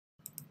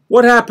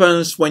What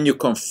happens when you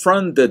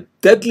confront the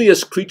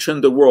deadliest creature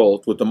in the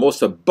world with the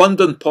most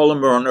abundant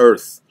polymer on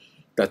Earth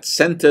that's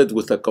scented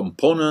with a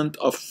component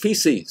of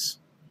feces?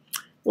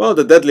 Well,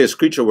 the deadliest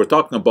creature we're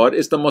talking about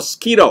is the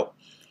mosquito,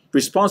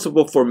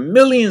 responsible for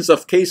millions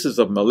of cases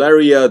of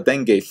malaria,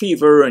 dengue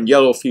fever, and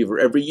yellow fever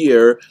every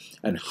year,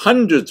 and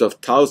hundreds of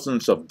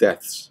thousands of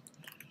deaths.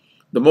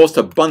 The most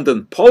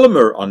abundant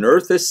polymer on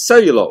Earth is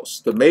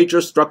cellulose, the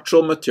major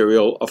structural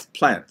material of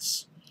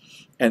plants.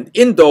 And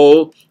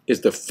indole is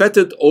the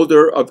fetid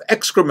odor of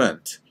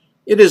excrement.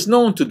 It is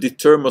known to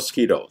deter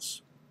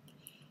mosquitoes.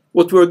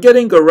 What we're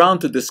getting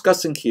around to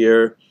discussing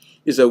here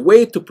is a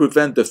way to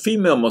prevent the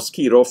female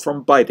mosquito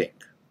from biting.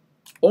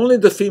 Only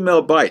the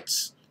female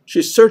bites.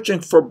 She's searching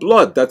for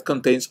blood that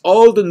contains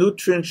all the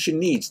nutrients she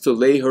needs to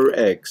lay her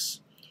eggs.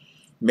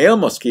 Male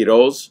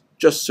mosquitoes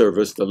just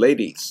service the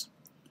ladies.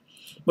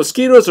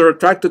 Mosquitoes are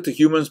attracted to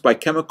humans by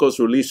chemicals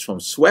released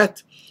from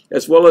sweat,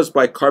 as well as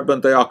by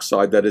carbon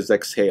dioxide that is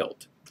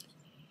exhaled.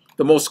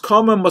 The most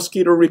common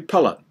mosquito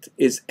repellent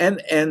is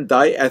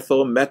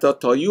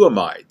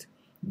diethyl-meta-toluamide,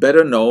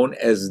 better known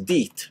as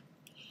DEET.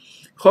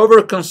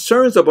 However,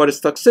 concerns about its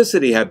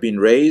toxicity have been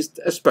raised,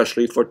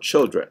 especially for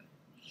children.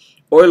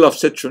 Oil of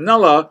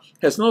citronella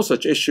has no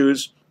such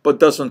issues, but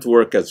doesn't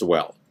work as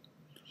well.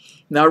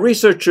 Now,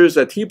 researchers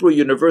at Hebrew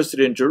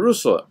University in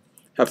Jerusalem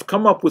have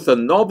come up with a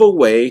novel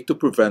way to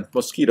prevent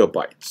mosquito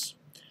bites.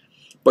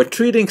 By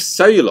treating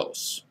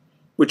cellulose,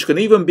 which can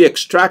even be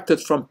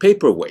extracted from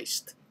paper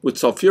waste, with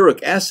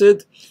sulfuric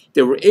acid,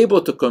 they were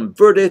able to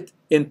convert it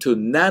into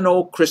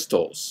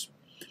nanocrystals.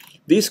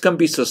 These can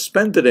be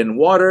suspended in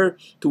water,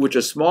 to which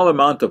a small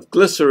amount of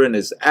glycerine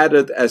is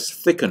added as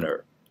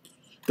thickener.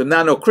 The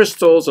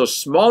nanocrystals are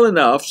small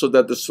enough so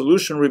that the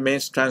solution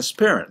remains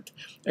transparent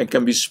and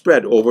can be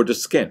spread over the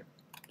skin.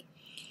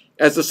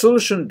 As the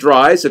solution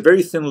dries, a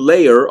very thin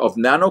layer of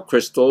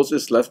nanocrystals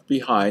is left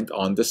behind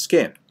on the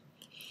skin.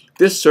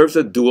 This serves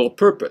a dual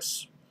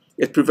purpose.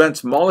 It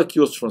prevents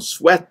molecules from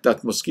sweat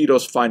that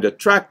mosquitoes find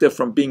attractive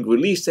from being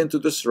released into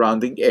the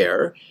surrounding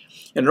air,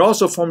 and it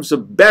also forms a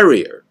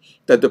barrier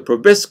that the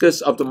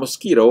proboscis of the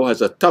mosquito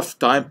has a tough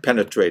time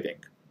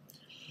penetrating.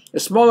 A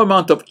small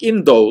amount of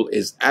indole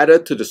is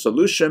added to the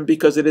solution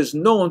because it is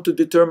known to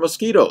deter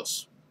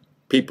mosquitoes.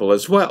 People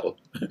as well.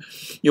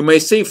 You may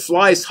see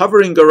flies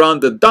hovering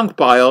around the dung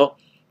pile,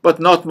 but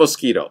not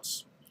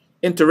mosquitoes.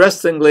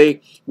 Interestingly,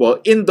 while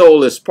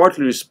indole is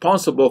partly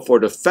responsible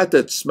for the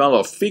fetid smell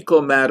of fecal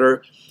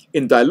matter,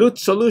 in dilute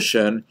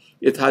solution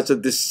it has a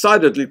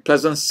decidedly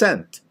pleasant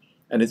scent,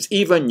 and it's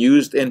even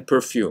used in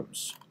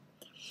perfumes.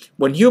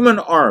 When human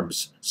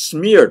arms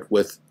smeared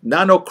with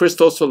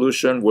nanocrystal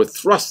solution were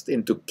thrust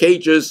into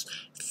cages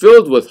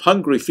filled with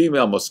hungry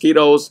female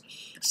mosquitoes,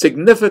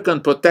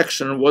 significant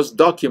protection was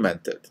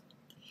documented.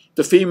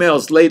 The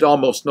females laid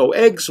almost no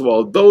eggs,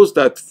 while those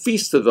that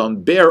feasted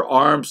on bare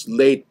arms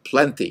laid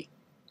plenty.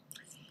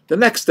 The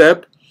next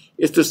step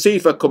is to see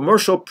if a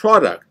commercial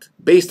product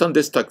based on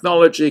this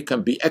technology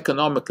can be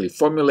economically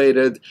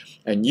formulated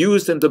and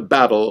used in the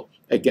battle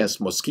against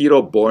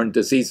mosquito-borne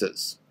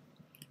diseases.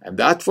 And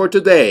that for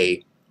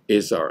today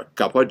is our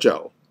Cup of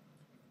Joe.